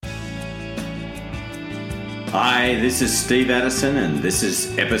Hi, this is Steve Addison, and this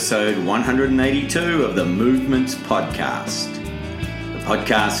is episode 182 of the Movements Podcast. The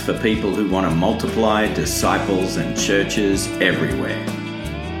podcast for people who want to multiply disciples and churches everywhere.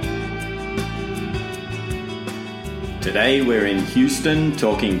 Today we're in Houston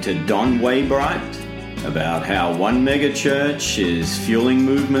talking to Don Waybright about how one mega church is fueling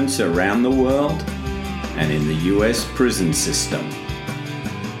movements around the world and in the US prison system.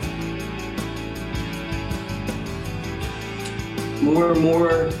 More and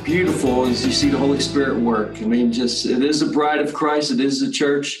more beautiful as you see the Holy Spirit work. I mean, it is the bride of Christ, it is the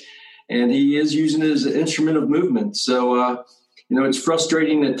church, and he is using it as an instrument of movement. So, it's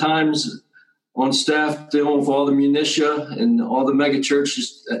frustrating at times on staff dealing with all the minutia and all the mega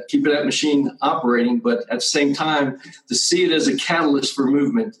churches keeping that machine operating. But at the same time, to see it as a catalyst for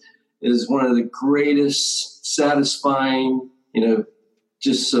movement is one of the greatest satisfying,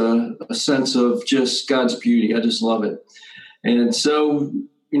 just a sense of just God's beauty. I just love it. And so,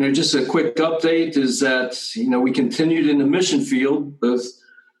 just a quick update is that, we continued in the mission field, both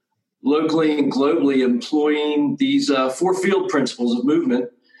locally and globally, employing these 4 field principles of movement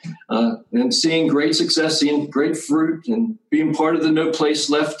and seeing great success, seeing great fruit, and being part of the No Place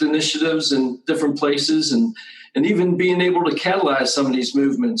Left initiatives in different places, and even being able to catalyze some of these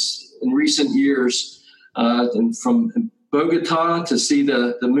movements in recent years, and from Bogota to see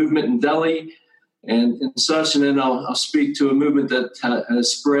the movement in Delhi, and such, and then I'll speak to a movement that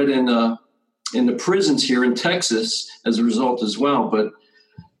has spread in the prisons here in Texas as a result as well. But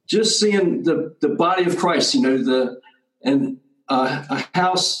just seeing the body of Christ,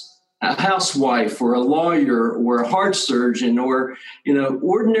 a housewife or a lawyer or a heart surgeon or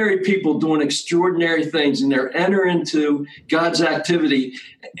ordinary people doing extraordinary things, and they're entering into God's activity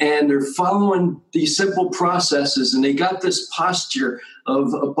and they're following these simple processes, and they got this posture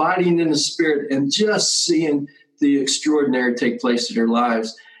of abiding in the Spirit and just seeing the extraordinary take place in their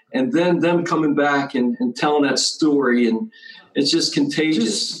lives, and then them coming back and telling that story, and it's just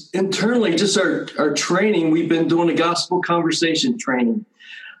contagious. Internally, just our training, we've been doing a gospel conversation training,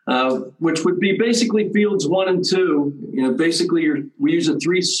 which would be basically fields 1 and 2. We use the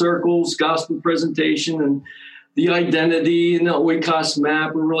 3 circles, gospel presentation, and the identity, and the oikos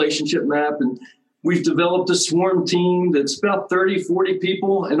map, or relationship map. And we've developed a swarm team that's about 30, 40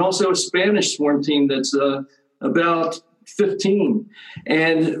 people, and also a Spanish swarm team that's about 15.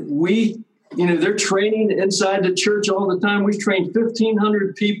 And they're training inside the church all the time. We've trained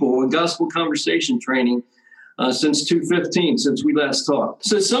 1,500 people in gospel conversation training since 2015, since we last talked.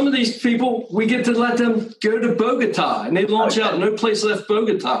 So some of these people, we get to let them go to Bogota, and they launch out, No Place Left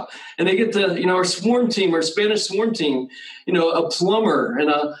Bogota. And they get to, our swarm team, our Spanish swarm team, a plumber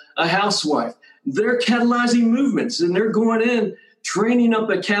and a housewife. They're catalyzing movements, and they're going in, training up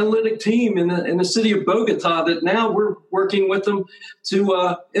a catalytic team in the city of Bogota that now we're working with them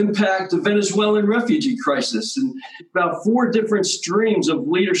to impact the Venezuelan refugee crisis. And about 4 different streams of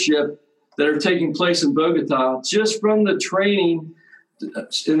leadership that are taking place in Bogota. Just from the training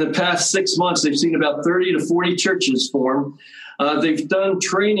in the past 6 months, they've seen about 30 to 40 churches form. They've done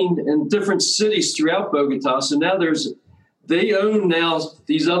training in different cities throughout Bogota. So now they own now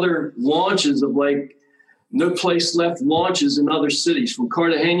these other launches of No Place Left launches in other cities, from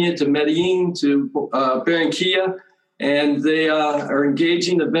Cartagena to Medellin to Barranquilla. And they are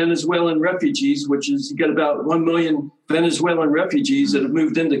engaging the Venezuelan refugees, which is, you got about 1 million Venezuelan refugees that have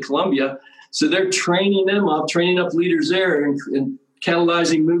moved into Colombia. So they're training them up, training up leaders there, and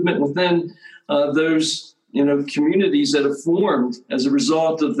catalyzing movement within those communities that have formed as a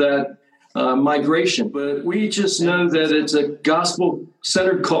result of that migration. But we just know that it's a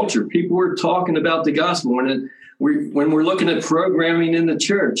gospel-centered culture. People are talking about the gospel. When we're looking at programming in the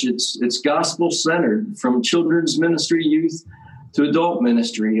church, it's gospel-centered, from children's ministry, youth, to adult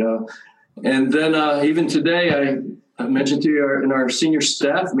ministry. And then even today, I mentioned to you in our senior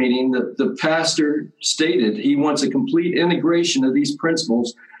staff meeting that the pastor stated he wants a complete integration of these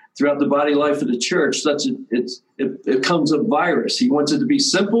principles throughout the body life of the church, such that it becomes a virus. He wants it to be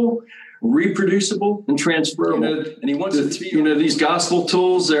simple, reproducible, and transferable. And he wants it to be, these gospel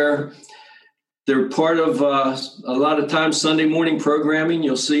tools, they're part of a lot of times Sunday morning programming.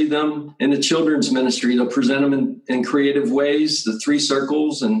 You'll see them in the children's ministry. They'll present them in creative ways, the 3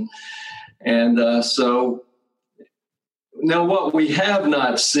 circles. And so now what we have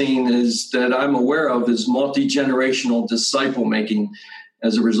not seen is that I'm aware of is multi-generational disciple making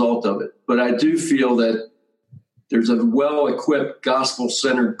as a result of it. But I do feel that there's a well-equipped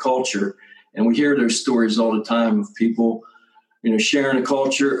gospel-centered culture. And we hear those stories all the time of people sharing the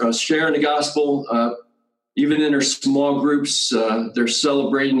culture, sharing the gospel, even in their small groups. They're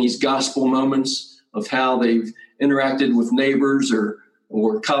celebrating these gospel moments of how they've interacted with neighbors or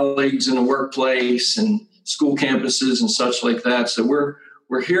colleagues in the workplace and school campuses and such like that. So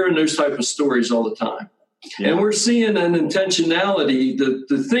we're hearing those type of stories all the time. Yeah. And we're seeing an intentionality.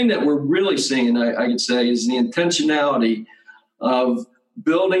 The thing that we're really seeing, I could say, is the intentionality of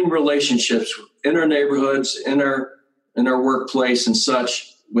building relationships in our neighborhoods, in our workplace and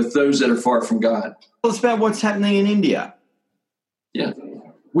such with those that are far from God. Tell us about what's happening in India. Yeah.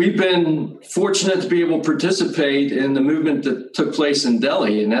 We've been fortunate to be able to participate in the movement that took place in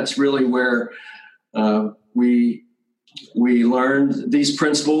Delhi, and that's really where we learned these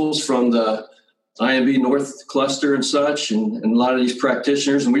principles from the IMB North cluster and such, and a lot of these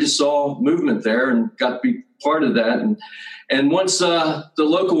practitioners, and we just saw movement there and got to be part of that. And once the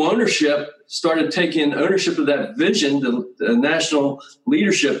local ownership started taking ownership of that vision, the national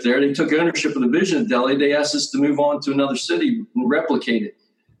leadership there, they took ownership of the vision of Delhi. They asked us to move on to another city and replicate it.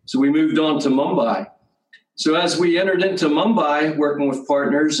 So we moved on to Mumbai. So as we entered into Mumbai, working with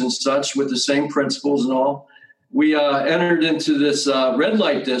partners and such with the same principles and all, we entered into this red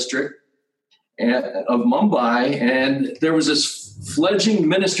light district of Mumbai, and there was this fledgling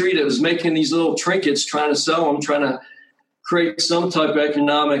ministry that was making these little trinkets, trying to sell them, trying to create some type of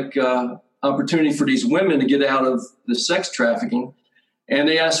economic opportunity for these women to get out of the sex trafficking. And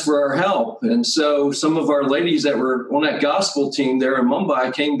they asked for our help. And so some of our ladies that were on that gospel team there in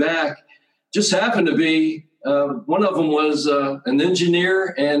Mumbai came back. Just happened to be, one of them was an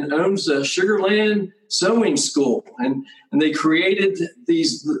engineer and owns a Sugarland sewing school. And they created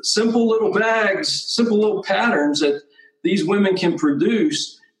these simple little bags, simple little patterns that these women can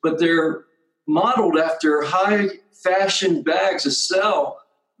produce, but they're modeled after high fashion bags that sell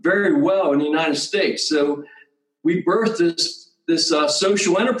very well in the United States. So we birthed this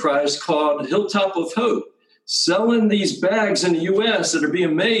social enterprise called Hilltop of Hope, selling these bags in the U.S. that are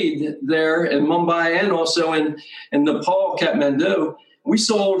being made there in Mumbai and also in Nepal, Kathmandu. We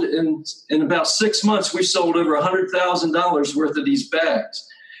sold in about 6 months, we sold over $100,000 worth of these bags.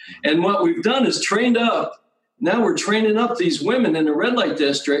 And what we've done is now we're training up these women in the red light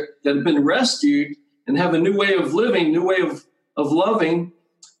district that have been rescued and have a new way of living, new way of loving.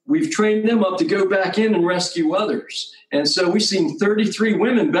 We've trained them up to go back in and rescue others. And so we've seen 33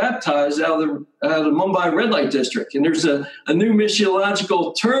 women baptized out of the Mumbai red light district. And there's a new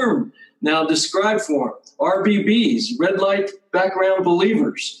missiological term now described for them, RBBs, red light background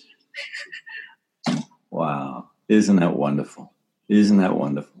believers. Wow. Isn't that wonderful? Isn't that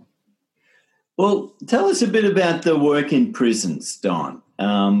wonderful? Well, tell us a bit about the work in prisons, Don.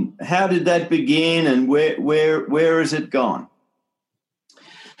 How did that begin and where has it gone?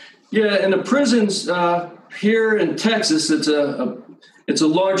 Yeah, in the prisons here in Texas, it's the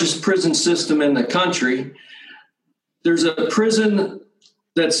largest prison system in the country. There's a prison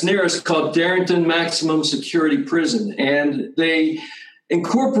that's near us called Darrington Maximum Security Prison, and they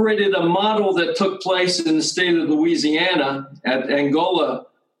incorporated a model that took place in the state of Louisiana at Angola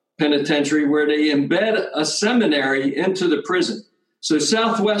Penitentiary, where they embed a seminary into the prison. So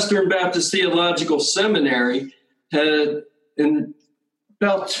Southwestern Baptist Theological Seminary had, in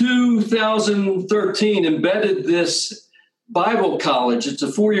about 2013, embedded this Bible college. It's a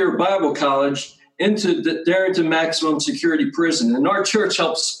 4-year Bible college into the Darrington Maximum Security Prison. And our church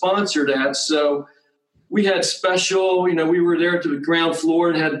helped sponsor that. So we had special, we were there to the ground floor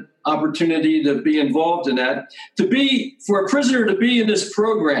and had opportunity to be involved in that. For a prisoner to be in this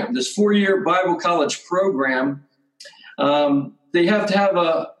program, this 4-year Bible college program, they have to have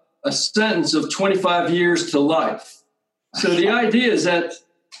a sentence of 25 years to life. So the idea is that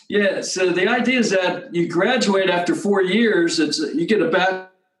you graduate after 4 years. You get a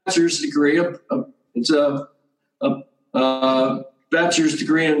bachelor's degree. It's a bachelor's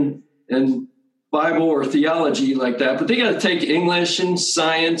degree in Bible or theology like that. But they got to take English and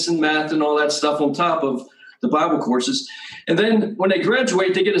science and math and all that stuff on top of the Bible courses. And then when they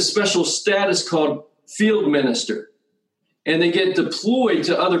graduate, they get a special status called field minister. And they get deployed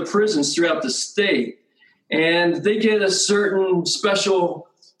to other prisons throughout the state. And they get a certain special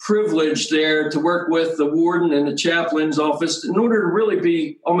privilege there to work with the warden and the chaplain's office in order to really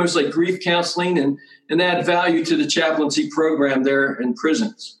be almost like grief counseling and add value to the chaplaincy program there in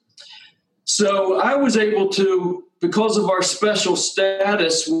prisons. So I was able to, because of our special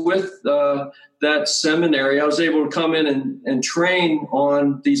status with that seminary, I was able to come in and train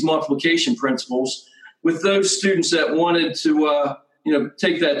on these multiplication principles with those students that wanted to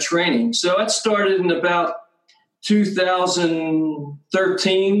take that training. So that started in about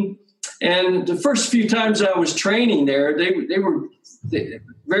 2013. And the first few times I was training there, they were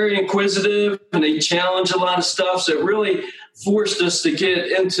very inquisitive and they challenged a lot of stuff. So it really forced us to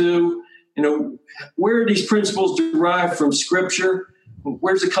get into where are these principles derived from Scripture?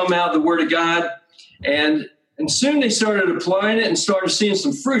 Where's it come out of the Word of God? And soon they started applying it and started seeing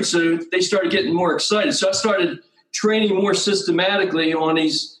some fruit. So they started getting more excited. So I started training more systematically on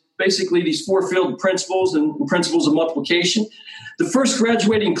these four field principles and principles of multiplication. The first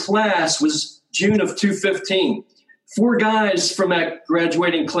graduating class was June of 2015. 4 guys from that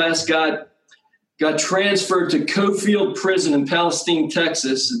graduating class got transferred to Cofield Prison in Palestine,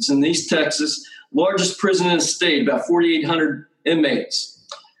 Texas. It's in East Texas, largest prison in the state, about 4,800 inmates.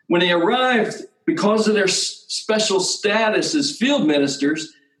 When they arrived, because of their special status as field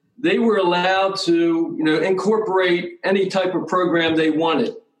ministers, they were allowed to, incorporate any type of program they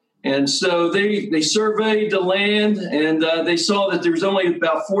wanted. And so they surveyed the land, and they saw that there was only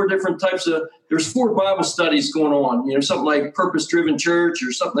about 4 different types of, there's 4 Bible studies going on, something like Purpose-Driven Church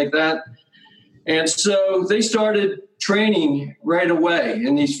or something like that. And so they started training right away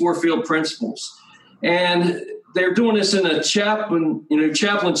in these 4 field principles. And they're doing this in a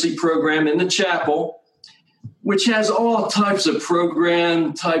chaplaincy program in the chapel, which has all types of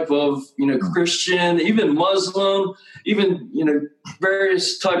program, type of, Christian, even Muslim, even,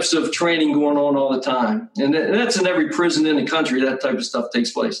 various types of training going on all the time. And that's in every prison in the country. That type of stuff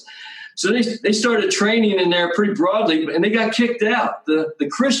takes place. So they started training in there pretty broadly, and they got kicked out. The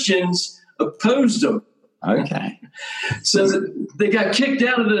Christians opposed them. Okay. So they got kicked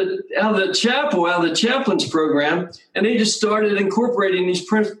out of the chapel, out of the chaplains program, and they just started incorporating these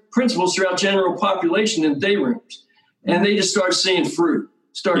principles throughout general population in day rooms. And they just started seeing fruit,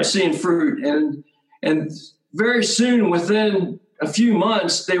 And very soon, within a few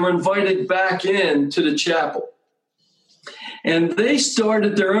months, they were invited back into the chapel. And they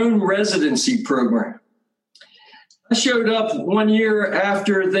started their own residency program. I showed up one year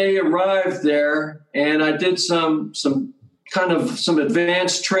after they arrived there, and I did some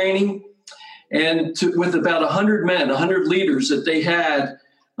advanced training, and with about 100 men, 100 leaders that they had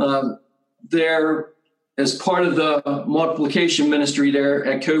there as part of the multiplication ministry there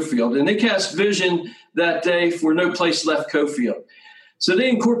at Cofield. And they cast vision that day for No Place Left Cofield. So they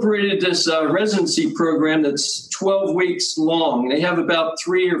incorporated this residency program that's 12 weeks long. They have about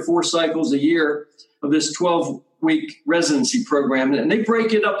 3 or 4 cycles a year of this 12-week residency program. And they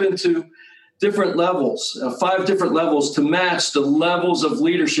break it up into different levels, 5 different levels to match the levels of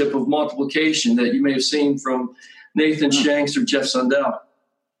leadership of multiplication that you may have seen from Nathan Shanks or Jeff Sundell.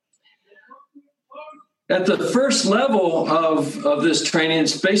 At the first level of this training,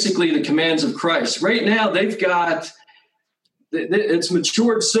 it's basically the commands of Christ. Right now, it's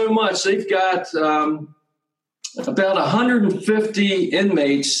matured so much. They've got about 150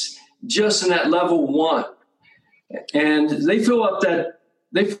 inmates just in that level 1, and they fill up that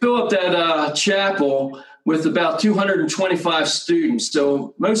chapel with about 225 students.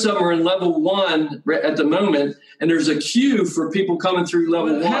 So most of them are in level 1 at the moment, and there's a queue for people coming through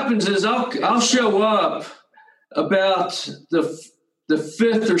level 1. What happens is I'll show up about the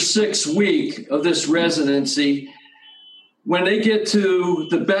 5th or 6th week of this residency. When they get to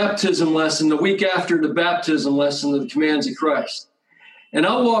the baptism lesson, the week after the baptism lesson of the commands of Christ. And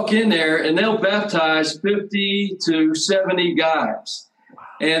I'll walk in there and they'll baptize 50 to 70 guys.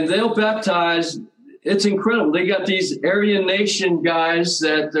 And they'll baptize, it's incredible. They got these Aryan Nation guys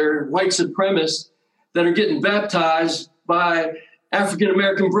that they're white supremacists that are getting baptized by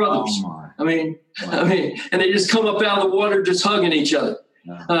African-American brothers. I mean, and they just come up out of the water just hugging each other.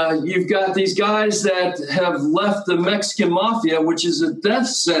 You've got these guys that have left the Mexican mafia, which is a death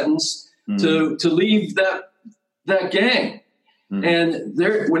sentence to leave that gang. And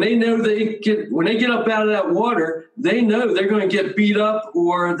when they get up out of that water, they know they're going to get beat up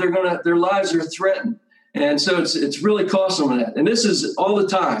or their lives are threatened. And so it's really costing them that. And this is all the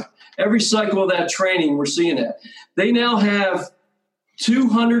time. Every cycle of that training, we're seeing that. They now have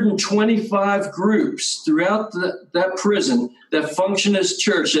 225 groups throughout that prison that function as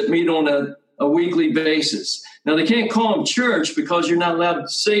church that meet on a weekly basis. Now, they can't call them church because you're not allowed to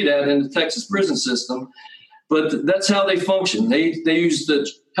say that in the Texas prison system, but that's how they function. They use the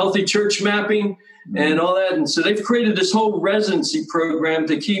healthy church mapping and all that. And so they've created this whole residency program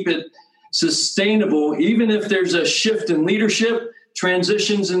to keep it sustainable, even if there's a shift in leadership,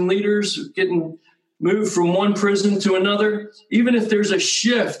 transitions in leaders getting moved from one prison to another, even if there's a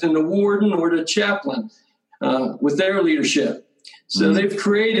shift in the warden or the chaplain with their leadership. So they've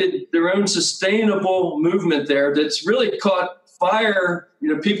created their own sustainable movement there that's really caught fire.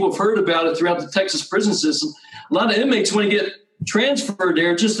 People have heard about it throughout the Texas prison system. A lot of inmates want to get transferred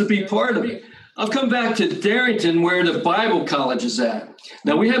there just to be part of it. I'll come back to Darrington, where the Bible College is at.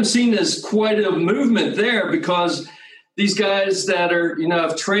 Now, we haven't seen quite a movement there because these guys that are,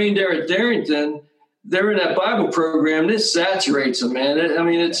 have trained there at Darrington, they're in that Bible program. This saturates them, man.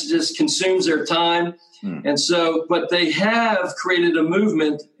 It just consumes their time. And so, but they have created a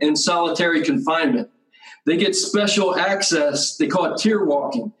movement in solitary confinement. They get special access. They call it tier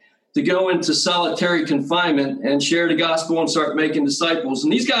walking, to go into solitary confinement and share the gospel and start making disciples.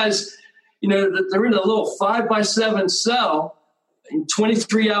 And these guys, they're in a little 5x7 cell,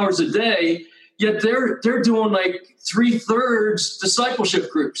 23 hours a day. Yet they're doing like 3/3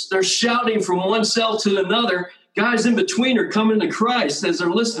 discipleship groups. They're shouting from one cell to another. Guys in between are coming to Christ as they're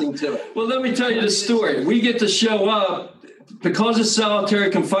listening to it. Well, let me tell you the story. We get to show up because of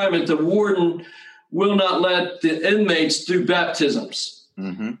solitary confinement. The warden will not let the inmates do baptisms.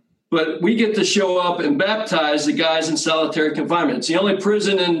 Mm-hmm. But we get to show up and baptize the guys in solitary confinement. It's the only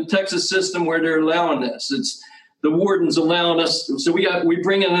prison in the Texas system where they're allowing this. It's the warden's allowing us. So we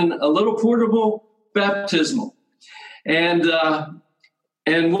bring in a little portable baptismal, and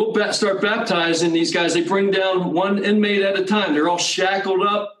we'll start baptizing these guys. They bring down one inmate at a time. They're all shackled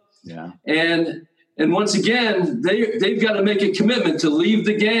up. Yeah. And once again, they've got to make a commitment to leave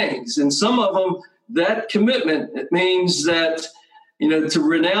the gangs. And some of them, that commitment, it means that, to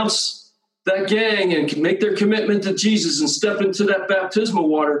renounce that gang and make their commitment to Jesus and step into that baptismal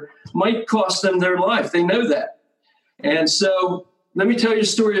water might cost them their life. They know that. And so let me tell you the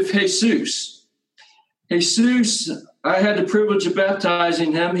story of Jesus. Jesus, I had the privilege of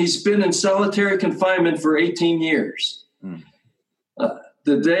baptizing him. He's been in solitary confinement for 18 years.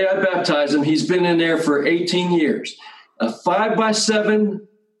 The day I baptized him, he's been in there for 18 years. A 5x7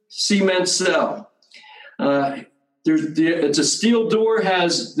 cement cell. It's a steel door,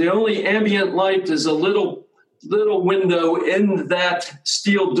 has the only ambient light is a little window in that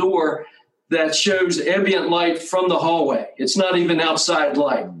steel door that shows ambient light from the hallway. It's not even outside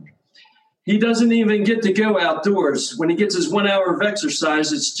light. He doesn't even get to go outdoors. When he gets his 1 hour of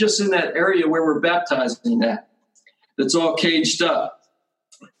exercise, it's just in that area where we're baptizing at. That's all caged up.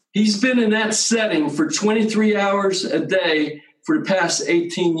 He's been in that setting for 23 hours a day for the past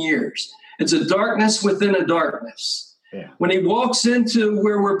 18 years. It's a darkness within a darkness. Yeah. When he walks into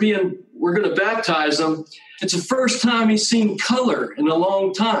where we're going to baptize him, it's the first time he's seen color in a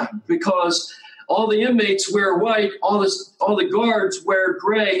long time, because all the inmates wear white, all the guards wear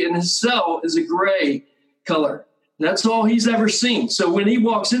gray, and his cell is a gray color. That's all he's ever seen. So when he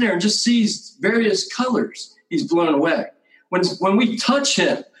walks in there and just sees various colors, he's blown away. When we touch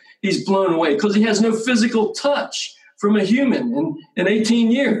him, he's blown away because he has no physical touch from a human in 18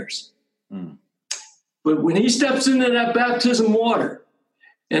 years. But when he steps into that baptism water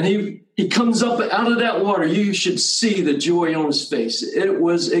and he comes up out of that water, you should see the joy on his face. It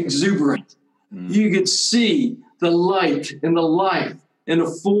was exuberant. You could see the light and the life and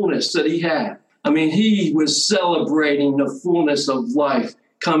the fullness that he had. He was celebrating the fullness of life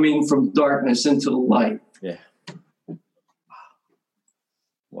coming from darkness into the light. Yeah.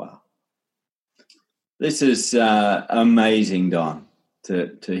 Wow. This is amazing, Don,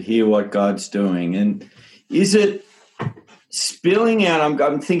 to hear what God's doing. And is it spilling out?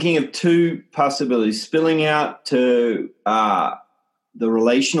 I'm thinking of two possibilities: spilling out to the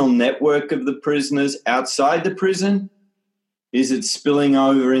relational network of the prisoners outside the prison. Is it spilling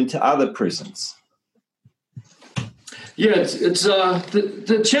over into other prisons? Yeah, it's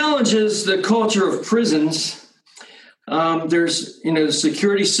the challenge is the culture of prisons. There's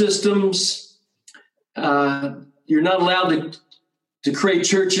security systems. You're not allowed to create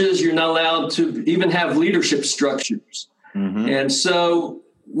churches. You're not allowed to even have leadership structures. Mm-hmm. And so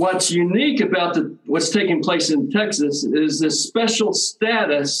what's unique about what's taking place in Texas is this special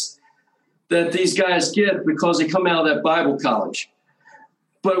status that these guys get because they come out of that Bible college.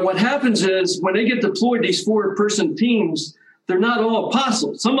 But what happens is when they get deployed, these 4-person teams, they're not all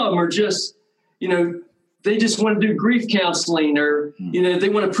apostles. Some of them are just, they just want to do grief counseling, or, they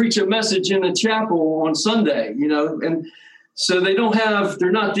want to preach a message in a chapel on Sunday, and so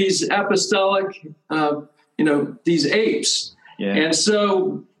they're not these apostolic, these apes. Yeah. And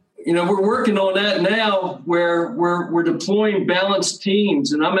so, we're working on that now where we're deploying balanced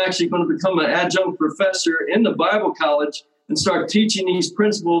teams. And I'm actually going to become an adjunct professor in the Bible college and start teaching these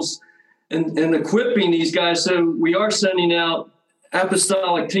principles and equipping these guys. So we are sending out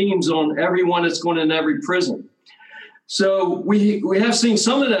apostolic teams on everyone that's going in every prison. So we have seen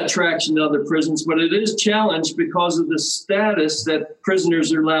some of that traction in other prisons, but it is challenged because of the status that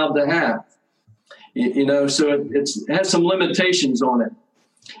prisoners are allowed to have. So it has some limitations on it.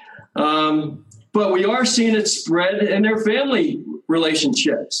 But we are seeing it spread in their family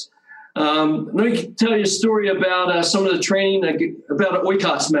relationships. Let me tell you a story about some of the training about an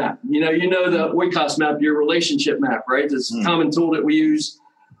Oikos map. You know the Oikos map, your relationship map, right? This common tool that we use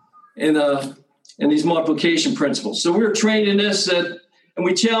in these multiplication principles. So we were trained in this, and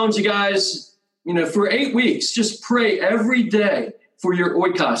we challenge you guys, for 8 weeks, just pray every day for your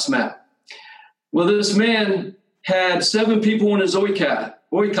Oikos map. Well, this man had 7 people on his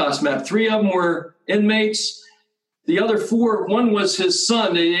Oikos map. 3 of them were inmates. The other 4, one was his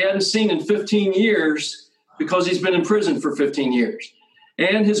son that he hadn't seen in 15 years because he's been in prison for 15 years.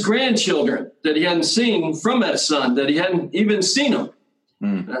 And his grandchildren that he hadn't seen from that son, that he hadn't even seen them.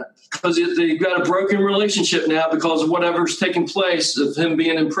 Because they've got a broken relationship now because of whatever's taken place of him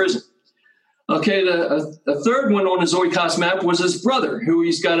being in prison. Okay, the third one on his Oikos map was his brother, who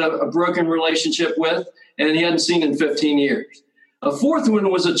he's got a broken relationship with, and he hadn't seen in 15 years. A 4th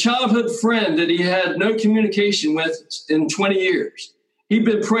one was a childhood friend that he had no communication with in 20 years. He'd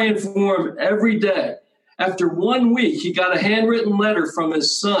been praying for him every day. After 1 week, he got a handwritten letter from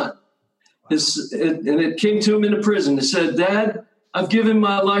his son. And it came to him in the prison. It said, "Dad, I've given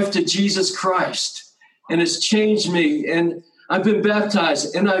my life to Jesus Christ, and it's changed me. And I've been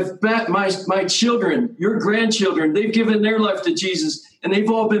baptized, and my children, your grandchildren, they've given their life to Jesus, and they've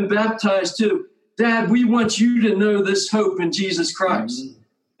all been baptized too. Dad, we want you to know this hope in Jesus Christ."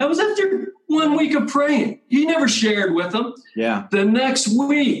 That was after 1 week of praying. He never shared with them. Yeah. The next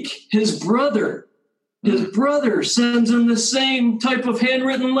week, his brother sends him the same type of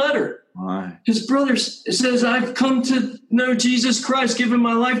handwritten letter. Right. His brother says, "I've come to know Jesus Christ, given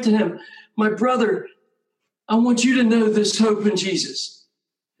my life to him. My brother, I want you to know this hope in Jesus."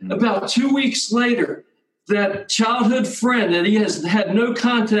 About 2 weeks later, that childhood friend that he has had no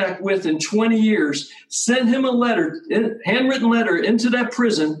contact with in 20 years sent him a letter, handwritten letter, into that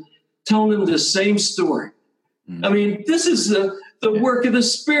prison telling him the same story. I mean, this is the work of the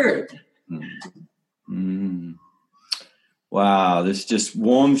Spirit. Wow, this just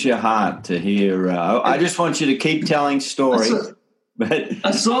warms your heart to hear. I just want you to keep telling stories. But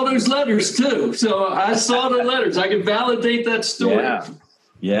I saw those letters too. So I saw the letters. I can validate that story.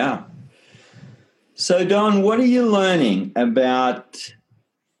 Yeah. So, Don, what are you learning about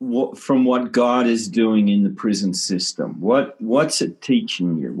from what God is doing in the prison system? What's it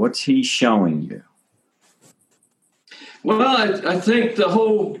teaching you? What's he showing you? Well, I think the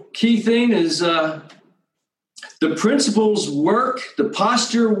whole key thing is the principles work, the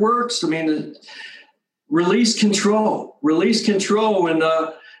posture works. I mean, release control, and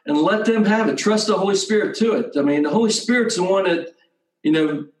let them have it. Trust the Holy Spirit to it. I mean, the Holy Spirit's the one that,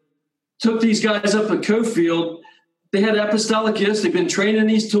 took these guys up at Cofield. They had apostolic gifts. They've been trained in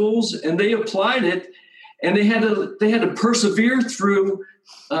these tools, and they applied it. And they had to persevere through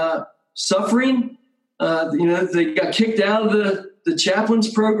suffering. They got kicked out of the chaplain's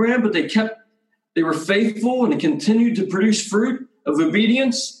program, but they were faithful and continued to produce fruit of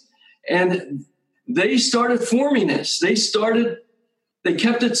obedience. And they started forming this. They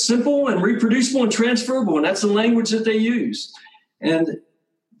kept it simple and reproducible and transferable, and that's the language that they use. And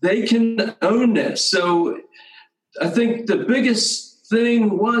they can own this. So I think the biggest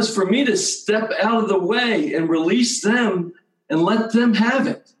thing was for me to step out of the way and release them and let them have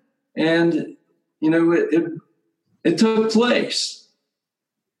it. And, it took place.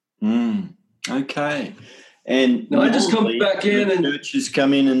 Okay. And I just come back in and churches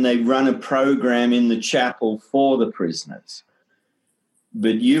come in and they run a program in the chapel for the prisoners.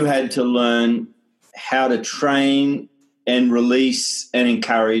 But you had to learn how to train and release and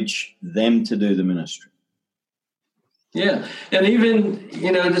encourage them to do the ministry. Yeah. And even,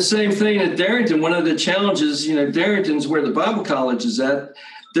 the same thing at Darrington, one of the challenges, Darrington's where the Bible college is at.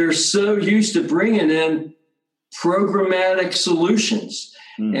 They're so used to bringing in programmatic solutions.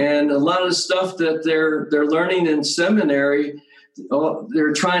 And a lot of the stuff that they're learning in seminary,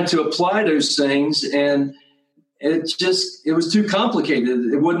 they're trying to apply those things. And it was too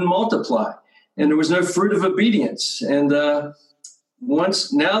complicated. It wouldn't multiply. And there was no fruit of obedience. And now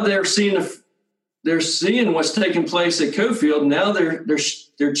they're seeing what's taking place at Cofield. Now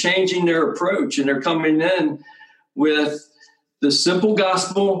they're changing their approach, and they're coming in with the simple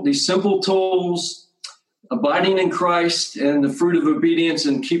gospel, these simple tools, abiding in Christ, and the fruit of obedience,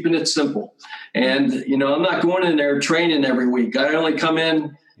 and keeping it simple. And I'm not going in there training every week. I only come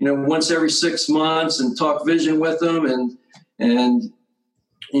in once every 6 months and talk vision with them, and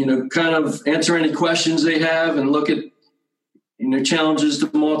kind of answer any questions they have and look at, challenges to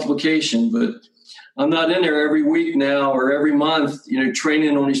multiplication. But I'm not in there every week now or every month,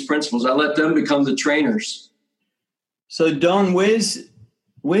 training on these principles. I let them become the trainers. So, Don, where's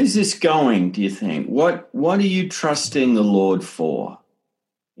this going, do you think? What are you trusting the Lord for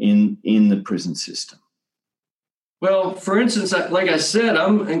in the prison system? Well, for instance, like I said,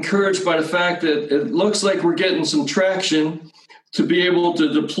 I'm encouraged by the fact that it looks like we're getting some traction to be able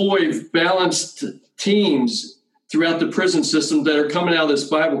to deploy balanced teams throughout the prison system that are coming out of this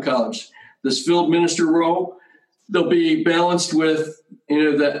Bible college. This field minister role, they'll be balanced with,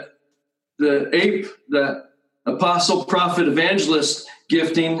 the APE, the apostle, prophet, evangelist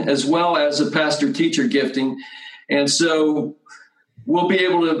gifting, as well as a pastor teacher gifting. And so we'll be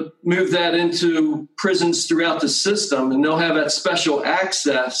able to move that into prisons throughout the system, and they'll have that special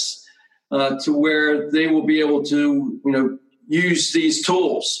access to where they will be able to, use these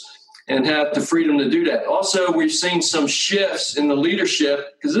tools and have the freedom to do that. Also, we've seen some shifts in the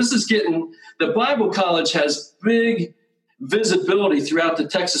leadership, because the Bible College has big visibility throughout the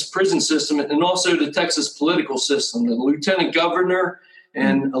Texas prison system and also the Texas political system. The lieutenant governor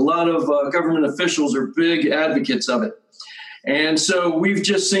and a lot of government officials are big advocates of it. And so we've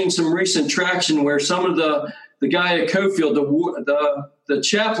just seen some recent traction where some of the guy at Cofield, the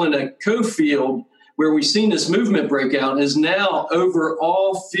chaplain at Cofield, where we've seen this movement break out, is now over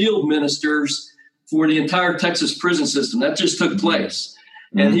all field ministers for the entire Texas prison system. That just took place.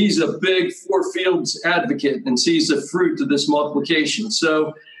 And he's a big Four Fields advocate and sees the fruit of this multiplication.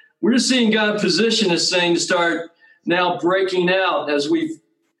 So we're just seeing God position this thing to start now breaking out as we've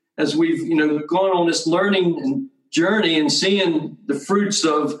gone on this learning and journey and seeing the fruits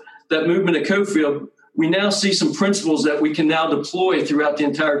of that movement at Cofield. We now see some principles that we can now deploy throughout the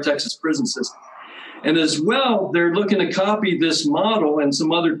entire Texas prison system. And as well, they're looking to copy this model in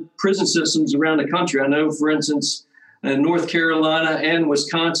some other prison systems around the country. I know, for instance, in North Carolina and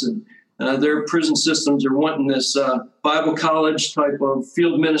Wisconsin, their prison systems are wanting this Bible college type of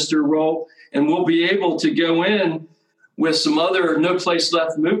field minister role. And we'll be able to go in with some other No Place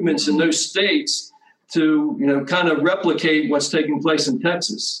Left movements in those states to, kind of replicate what's taking place in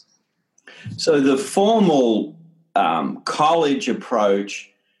Texas. So the formal college approach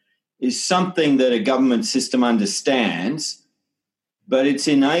is something that a government system understands, but it's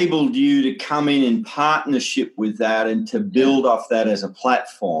enabled you to come in partnership with that and to build off that as a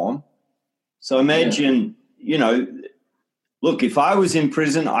platform. So imagine, look, if I was in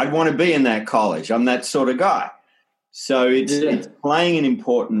prison, I'd want to be in that college. I'm that sort of guy. So it's playing an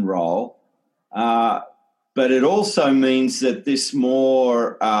important role. But it also means that this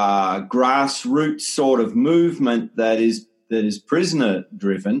more grassroots sort of movement that is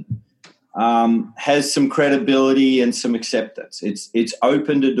prisoner-driven has some credibility and some acceptance. It's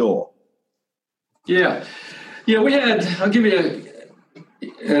opened a door. Yeah. I'll give you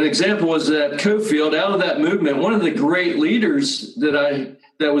an example was at Cofield. Out of that movement, one of the great leaders that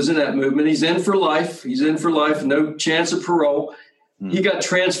was in that movement, he's in for life, no chance of parole. He got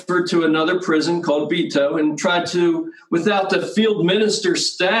transferred to another prison called Beto and tried to, without the field minister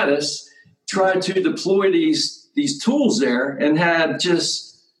status, tried to deploy these tools there and had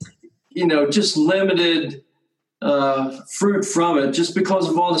just limited fruit from it just because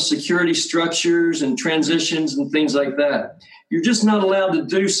of all the security structures and transitions and things like that. You're just not allowed to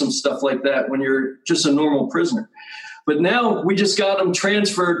do some stuff like that when you're just a normal prisoner. But now we just got them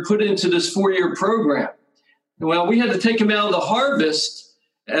transferred, put into this 4-year program. Well, we had to take him out of the harvest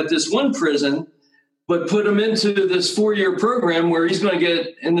at this one prison, but put him into this 4-year program where he's going to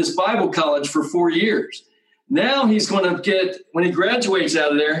get in this Bible college for 4 years. Now he's going to get, when he graduates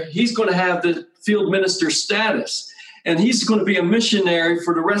out of there, he's going to have the field minister status. And he's going to be a missionary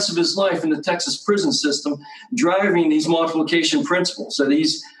for the rest of his life in the Texas prison system, driving these multiplication principles that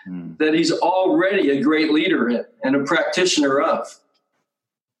he's already a great leader in and a practitioner of.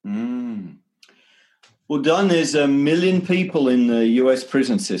 Well, Don, there's 1 million people in the U.S.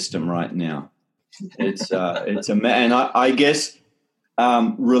 prison system right now. And I guess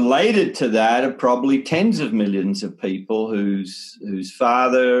related to that are probably tens of millions of people whose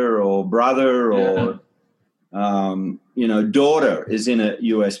father or brother or daughter is in a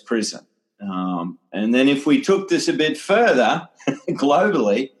U.S. prison. And then if we took this a bit further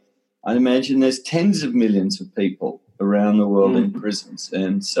globally, I'd imagine there's tens of millions of people around the world in prisons.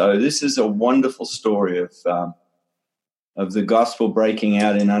 And so this is a wonderful story of the gospel breaking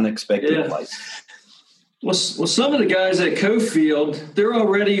out in unexpected places. Well, some of the guys at Cofield, they're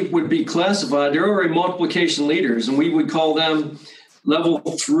already would be classified. They're already multiplication leaders, and we would call them level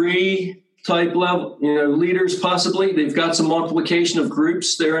 3 type level, leaders possibly. They've got some multiplication of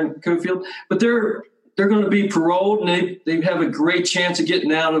groups there in Cofield, but they're going to be paroled, and they have a great chance of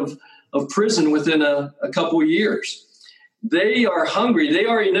getting out of prison within a couple of years. They are hungry. They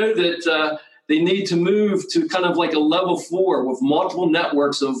already know that they need to move to kind of like a level 4 with multiple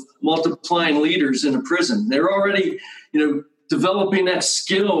networks of multiplying leaders in a prison. They're already, developing that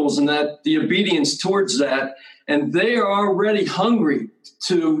skills and that the obedience towards that. And they are already hungry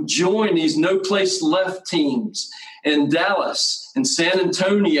to join these No Place Left teams in Dallas and San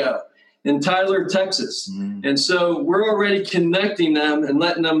Antonio and Tyler, Texas. And so we're already connecting them and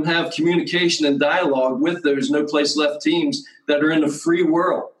letting them have communication and dialogue with those No Place Left teams that are in the free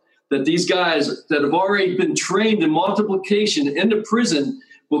world, that these guys that have already been trained in multiplication in the prison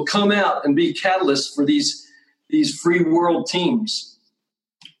will come out and be catalysts for these free world teams.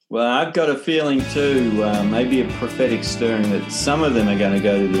 Well, I've got a feeling too, maybe a prophetic stirring, that some of them are going to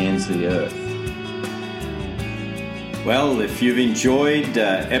go to the ends of the earth. Well, if you've enjoyed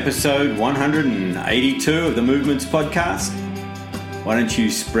episode 182 of the Movements Podcast, why don't you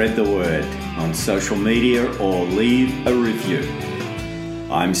spread the word on social media or leave a review.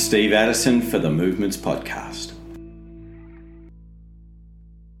 I'm Steve Addison for the Movements Podcast.